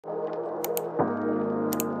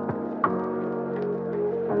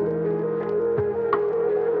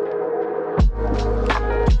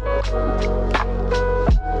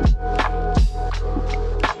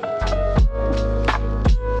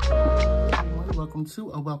welcome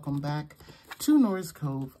to or welcome back to Noras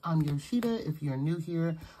Cove. I'm Yoshida. If you're new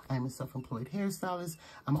here, I'm a self-employed hairstylist.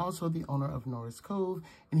 I'm also the owner of Noras Cove.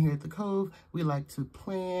 And here at the Cove, we like to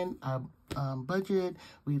plan our budget.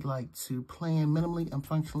 We like to plan minimally and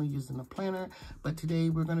functionally using a planner. But today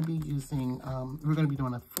we're going to be using,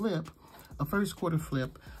 doing a flip, a first quarter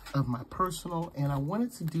flip of my personal. And I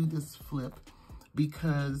wanted to do this flip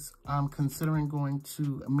because I'm considering going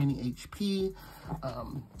to a mini HP.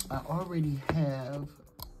 I already have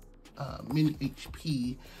mini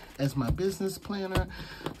HP as my business planner,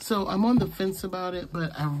 so I'm on the fence about it,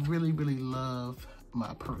 but I really love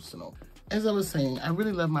my personal. As I was saying, I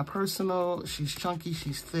really love my personal. She's chunky,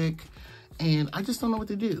 she's thick, and I just don't know what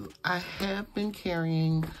to do. I have been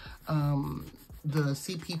carrying the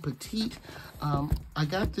CP Petite. I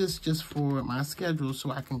got this just for my schedule so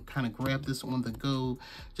I can kind of grab this on the go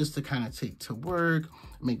just to kind of take to work,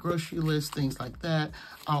 make grocery lists, things like that.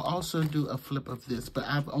 I'll also do a flip of this, but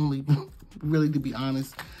I've only, really to be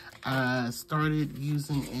honest, I started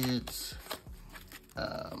using it,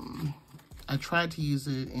 I tried to use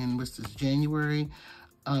it in, what's this, January.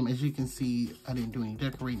 As you can see, I didn't do any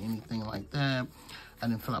decorating, anything like that. I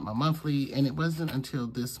didn't fill out my monthly, and it wasn't until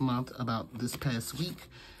this month, about this past week,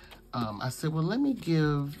 I said, well, let me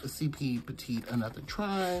give CP Petite another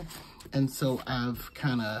try. And so I've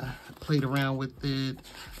kind of played around with it.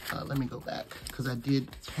 Let me go back, because I did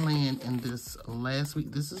plan in this last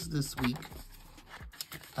week. This is this week.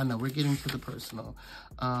 I know we're getting to the personal.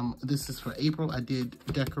 This is for April. I did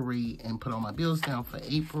decorate and put all my bills down for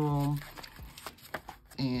April.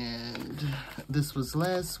 And this was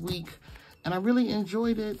last week. And I really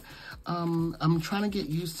enjoyed it. I'm trying to get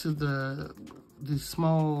used to the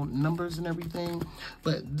small numbers and everything,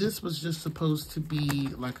 but this was just supposed to be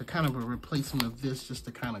like a kind of a replacement of this, just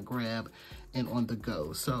to kind of grab and on the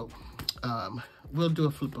go. So we'll do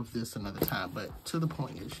a flip of this another time, but to the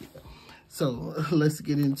point is here. So let's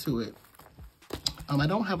get into it. I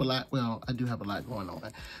don't have a lot, well, I do have a lot going on,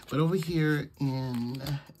 but over here in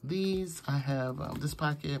these, I have this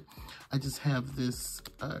pocket. I just have this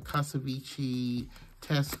Casavici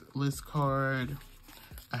task list card.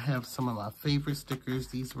 I have some of my favorite stickers.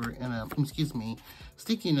 These were in a,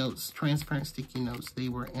 sticky notes, transparent sticky notes. They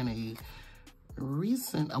were in a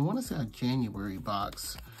recent, I want to say a January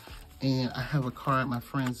box. And I have a card, my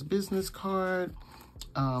friend's business card.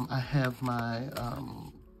 I have my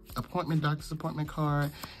doctor's appointment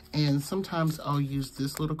card, and sometimes I'll use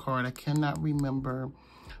this little card. I cannot remember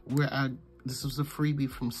where this was a freebie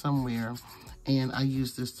from somewhere, and I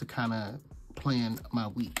use this to kind of plan my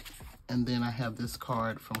week. And then I have this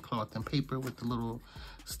card from Cloth and Paper with the little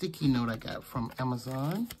sticky note I got from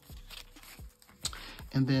Amazon.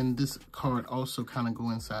 And then this card also kind of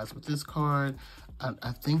coincides with this card.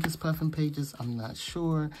 I think it's Puffin Pages, I'm not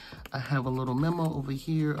sure. I have a little memo over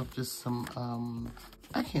here of just some,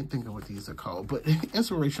 I can't think of what these are called, but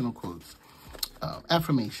inspirational quotes,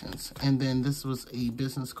 affirmations. And then this was a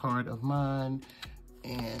business card of mine.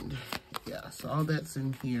 And yeah, so all that's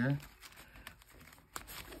in here.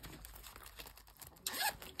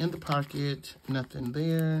 In the pocket, nothing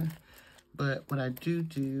there. But what I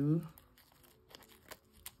do,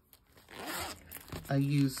 I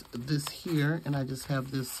use this here, and I just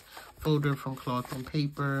have this folder from Cloth and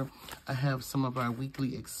Paper. I have some of our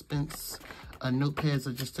weekly expense notepads.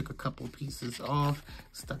 I just took a couple pieces off,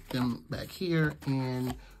 stuck them back here,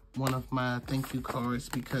 and one of my thank you cards,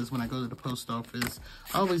 because when I go to the post office,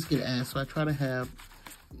 I always get asked, so I try to have,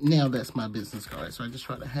 now that's my business card, so I just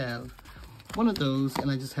try to have one of those, and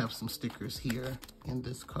I just have some stickers here in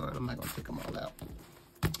this card. I'm not going to take them all out.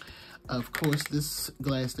 Of course, this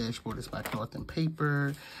glass dashboard is by Cloth and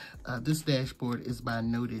Paper. This dashboard is by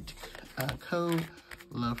Noted Co.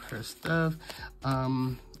 Love her stuff.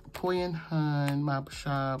 Poi and Hun, Mop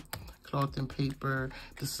Shop, Cloth and Paper.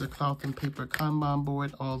 This is a Cloth and Paper Kanban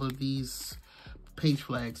board. All of these page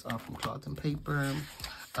flags are from Cloth and Paper.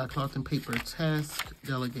 Cloth and Paper Task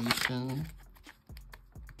Delegation.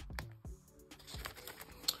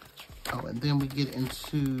 Oh, and then we get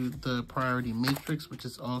into the Priority Matrix, which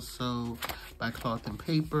is also by Cloth and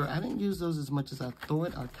Paper. I didn't use those as much as I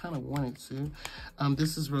thought. I kind of wanted to.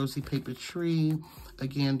 This is Rosy Paper Tree.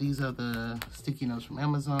 Again, these are the sticky notes from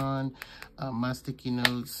Amazon. My sticky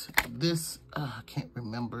notes. This, I can't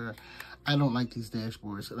remember. I don't like these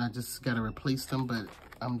dashboards, and I just got to replace them, but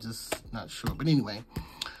I'm just not sure. But anyway,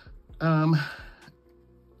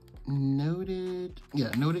 Noted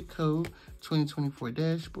Co. 2024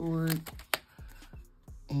 dashboard.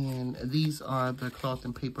 And these are the Cloth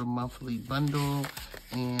and Paper monthly bundle,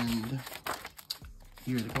 and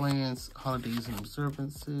here at a glance, holidays and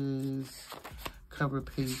observances, cover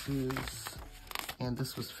pages, And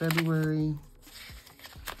this was February.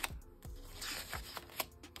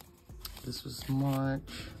 This was March.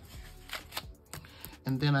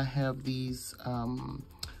 And then I have these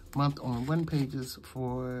month-on-one pages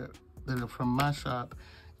that are from my shop,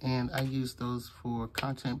 and I use those for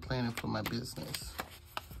content planning for my business.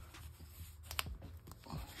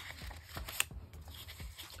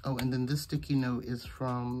 Oh, and then this sticky note is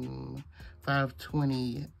from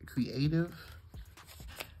 520 Creative.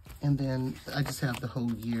 And then I just have the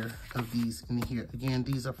whole year of these in here. Again,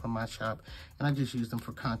 these are from my shop, and I just use them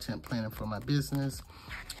for content planning for my business.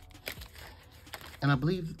 And I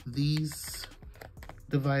believe these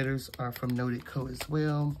dividers are from Noras Cove as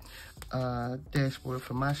well. Dashboard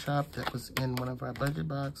from my shop that was in one of our budget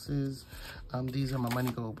boxes. These are my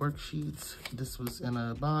Money Goal worksheets. This was in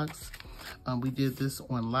a box. We did this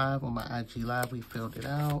on live, on my IG live. We filled it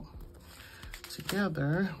out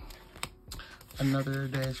together. Another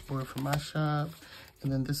dashboard from my shop.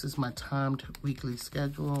 And then this is my timed weekly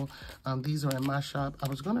schedule. These are in my shop. I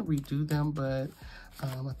was gonna redo them, but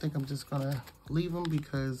I think I'm just gonna leave them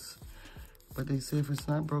because what they say, if it's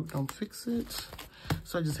not broke, don't fix it.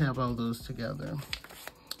 So I just have all those together.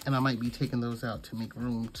 And I might be taking those out to make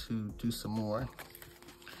room to do some more.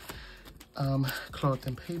 Cloth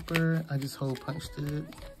and paper, I just hole punched it.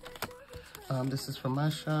 This is from my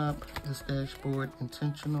shop. This dashboard,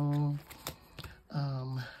 intentional.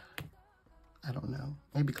 I don't know,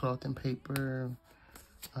 maybe cloth and paper,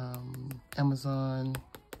 Amazon,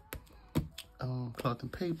 cloth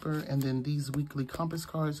and paper. And then these weekly compass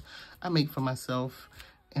cards I make for myself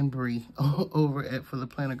and Bree over at For the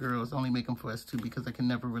Planner Girls. I only make them for us too because I can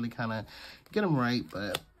never really kind of get them right,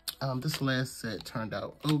 but this last set turned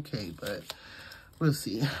out okay, but we'll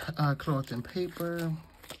see.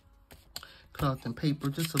 Cloth and paper,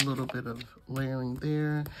 just a little bit of layering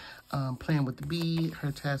there. Playing with the bee,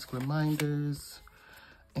 her task reminders.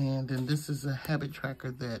 And then this is a habit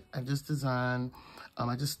tracker that I just designed.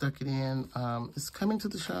 I just stuck it in. It's coming to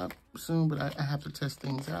the shop soon, but I have to test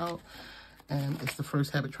things out. And it's the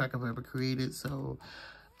first habit tracker I've ever created, so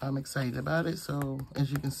I'm excited about it. So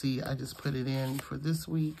as you can see, I just put it in for this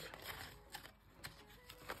week.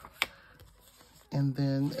 And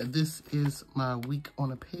then this is my week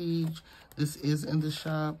on a page. This is in the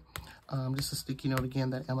shop. Just a sticky note again,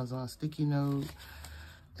 that Amazon sticky note.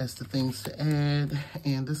 That's the things to add.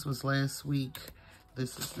 And this was last week.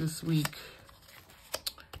 This is this week.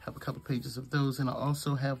 Have a couple pages of those. And I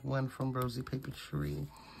also have one from Rosy Papery.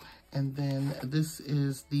 And then this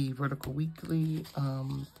is the Vertical Weekly.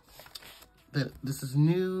 This is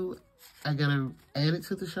new. I gotta add it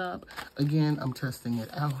to the shop. Again, I'm testing it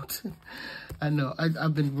out. I know,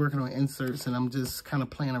 I've been working on inserts and I'm just kind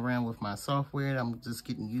of playing around with my software. I'm just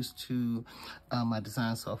getting used to my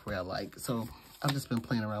design software I like. So I've just been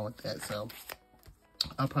playing around with that. So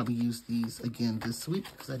I'll probably use these again this week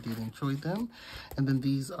because I did enjoy them. And then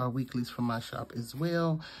these are weeklies from my shop as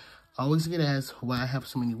well. I always get asked why I have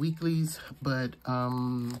so many weeklies, but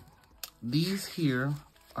these here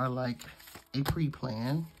are like a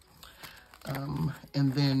pre-plan.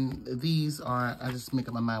 And then these are, I just make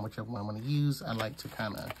up my mind whichever one I want to use. I like to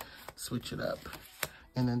kind of switch it up.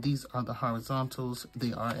 And then these are the horizontals.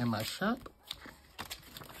 They are in my shop.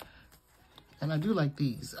 And I do like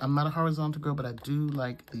these. I'm not a horizontal girl, but I do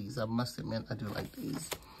like these. I must admit, I do like these.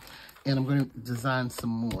 And I'm going to design some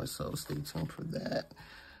more, so stay tuned for that.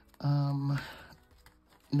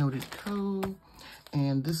 Noras Cove.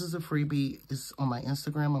 And this is a freebie. It's on my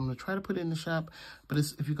Instagram. I'm going to try to put it in the shop. But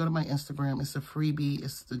if you go to my Instagram, it's a freebie.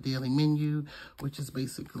 It's the daily menu, which is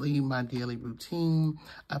basically my daily routine.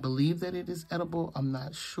 I believe that it is edible. I'm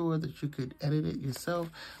not sure that you could edit it yourself,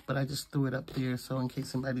 but I just threw it up there so in case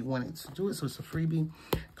somebody wanted to do it. So it's a freebie.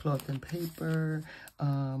 Cloth and paper.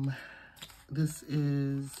 This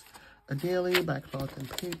is a daily by Cloth and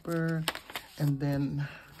Paper. And then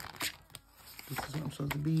this is what I'm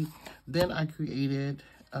supposed to be. Then I created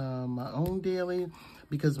my own daily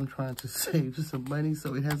because I'm trying to save some money.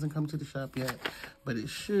 So it hasn't come to the shop yet, but it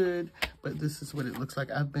should. But this is what it looks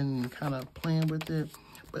like. I've been kind of playing with it,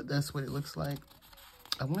 but that's what it looks like.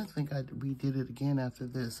 I want to think I redid it again after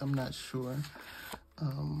this. I'm not sure.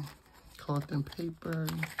 Cloth and paper.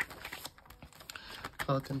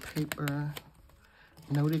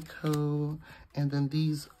 Noras Cove. And then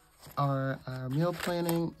these are our meal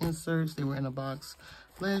planning inserts. They were in a box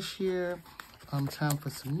last year. Time for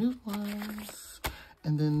some new ones.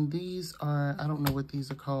 And then these are, I don't know what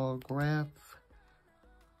these are called, graph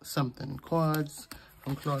something, quads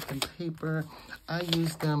from Cloth and Paper. I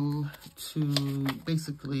use them to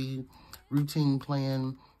basically routine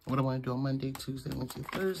plan what I want to do on Monday, Tuesday, Wednesday,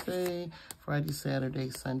 Thursday, Friday, Saturday,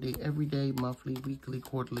 Sunday, every day, monthly, weekly,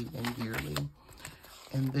 quarterly, and yearly.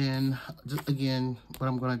 And then, just again, what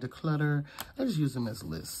I'm going to declutter, I just use them as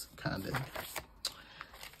lists, kind of.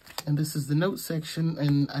 And this is the note section,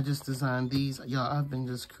 and I just designed these. Y'all, I've been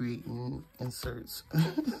just creating inserts.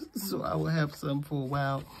 So I will have some for a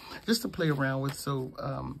while just to play around with. So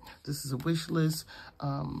this is a wish list.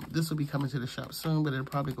 This will be coming to the shop soon, but it'll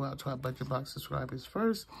probably go out to our budget box subscribers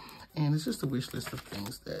first. And it's just a wish list of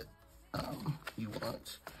things that you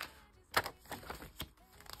want.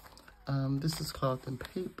 This is cloth and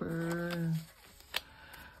paper.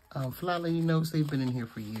 Fly Lady notes, they've been in here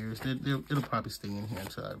for years. It'll probably stay in here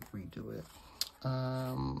until I redo it.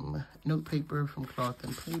 Note paper from Cloth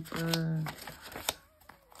and Paper.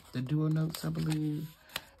 The Duo notes, I believe.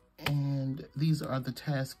 And these are the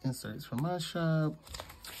task inserts from my shop.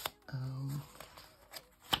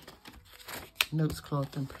 Notes,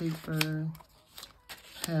 Cloth and Paper.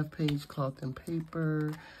 Half page, Cloth and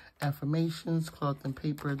Paper. Affirmations, Cloth and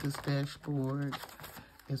Paper. This dashboard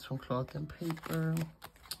is from Cloth and Paper.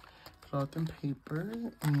 Cloth and Paper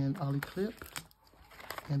and Ollie Clip.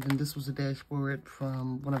 And then this was a dashboard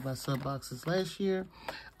from one of our sub boxes last year.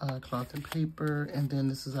 Cloth and Paper. And then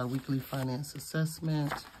this is our weekly finance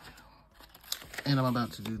assessment. And I'm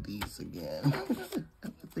about to do these again. I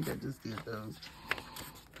think I just did those.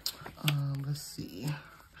 Let's see.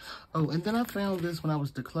 Oh, and then I found this when I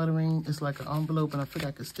was decluttering. It's like an envelope, and I figured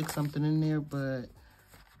I could stick something in there, but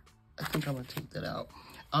I think I'm gonna take that out.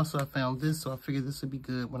 Also, I found this, so I figured this would be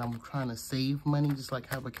good when I'm trying to save money, just like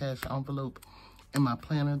have a cash envelope in my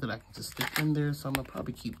planner that I can just stick in there. So I'm gonna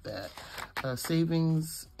probably keep that.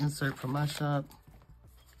 Savings insert from my shop.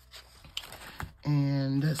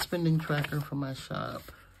 And a spending tracker from my shop.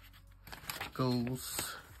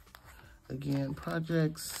 Goals. Again,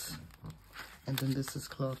 projects. And then this is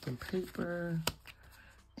Cloth and Paper.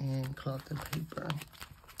 And Cloth and Paper.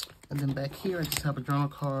 And then back here, I just have a journal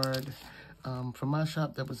card from my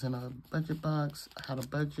shop that was in a budget box. How to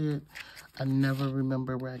budget. I never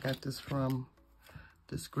remember where I got this from.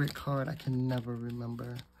 This grit card, I can never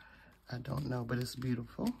remember. I don't know, but it's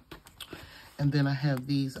beautiful. And then I have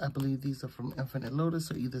these, I believe these are from Infinite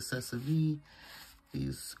Lotus or either Cessa V.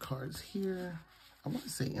 These cards here. I want to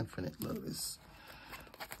say Infinite Lotus.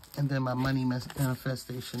 And then my money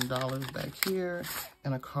manifestation dollars back here.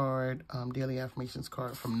 And a card, daily affirmations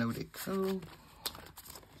card from Noras Cove.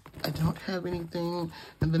 I don't have anything.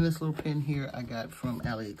 And then this little pin here I got from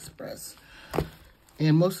AliExpress.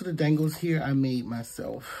 And most of the dangles here I made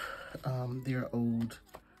myself. They're old.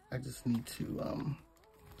 I just need to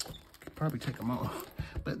probably take them off.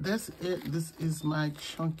 But that's it. This is my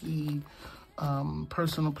chunky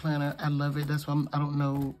personal planner. I love it. That's why I don't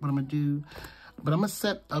know what I'm gonna do. But I'm gonna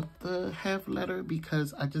set up the half letter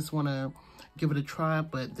because I just wanna give it a try.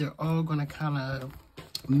 But they're all gonna kind of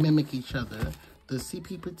mimic each other. The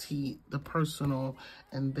CP Petite, the personal,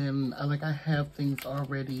 and then I have things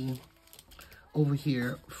already over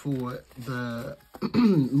here for the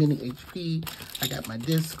mini HP. I got my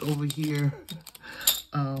disc over here.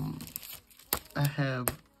 I have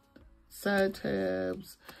side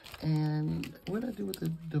tabs, and what did I do with the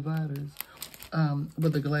dividers?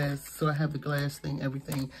 With the glass. So I have the glass thing,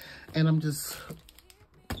 everything, and I'm just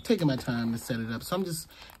taking my time to set it up. So I'm just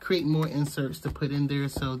creating more inserts to put in there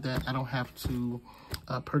so that I don't have to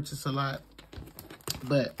purchase a lot.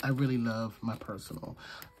 But I really love my personal.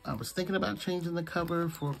 I was thinking about changing the cover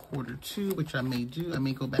for Q2, which I may do. I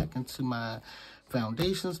may go back into my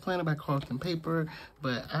foundations planner by Cloth and Paper,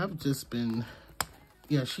 but I've just been,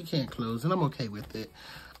 yeah, she can't close, and I'm okay with it.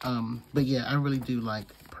 But yeah, I really do like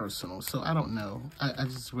personal, so I don't know. I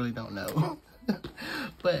just really don't know.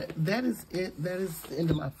 But that is it. That is the end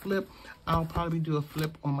of my flip. I'll probably do a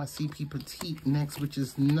flip on my CP Petite next, which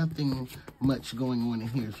is nothing much going on in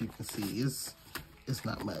here, as you can see. It's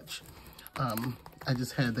not much. I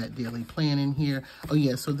just had that daily plan in here. Oh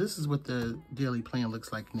yeah, so this is what the daily plan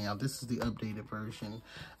looks like now. This is the updated version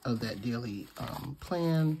of that daily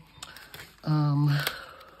plan.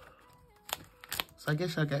 So I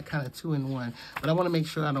guess I got kind of 2 in 1, but I want to make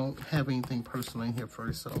sure I don't have anything personal in here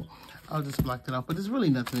first, so I'll just block it off. But there's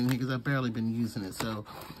really nothing in here because I've barely been using it. So,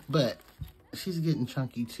 but she's getting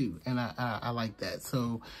chunky too, and I like that.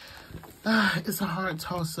 So it's a hard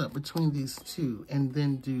toss up between these two, and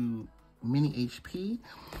then do mini HP.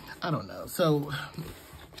 I don't know. So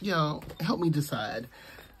y'all help me decide,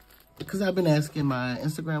 because I've been asking my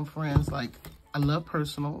Instagram friends, like, I love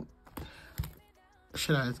personal.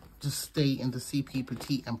 should I just stay in the CP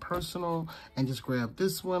Petite and Personal and just grab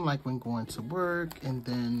this one like when going to work? And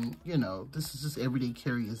then, you know, this is just everyday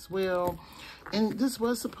carry as well. And this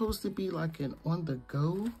was supposed to be like an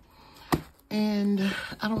on-the-go. And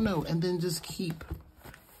I don't know. And then just keep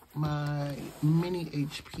my mini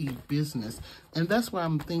HP business. And that's why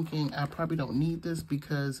I'm thinking I probably don't need this,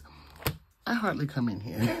 because I hardly come in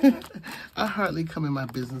here. I hardly come in my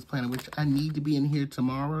business planner, which I need to be in here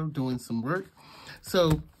tomorrow doing some work.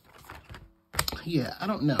 So, yeah, I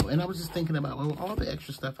don't know. And I was just thinking about, well, all the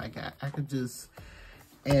extra stuff I got, I could just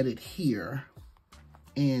add it here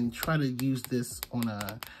and try to use this on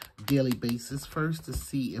a daily basis first to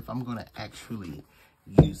see if I'm going to actually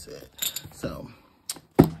use it. So,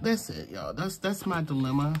 that's it, y'all. That's my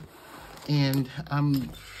dilemma. And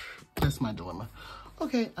that's my dilemma.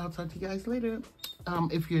 Okay, I'll talk to you guys later.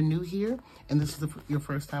 If you're new here and this is your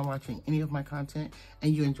first time watching any of my content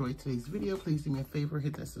and you enjoyed today's video, please do me a favor,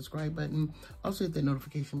 hit that subscribe button. Also hit that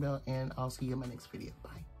notification bell, and I'll see you in my next video.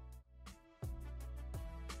 Bye.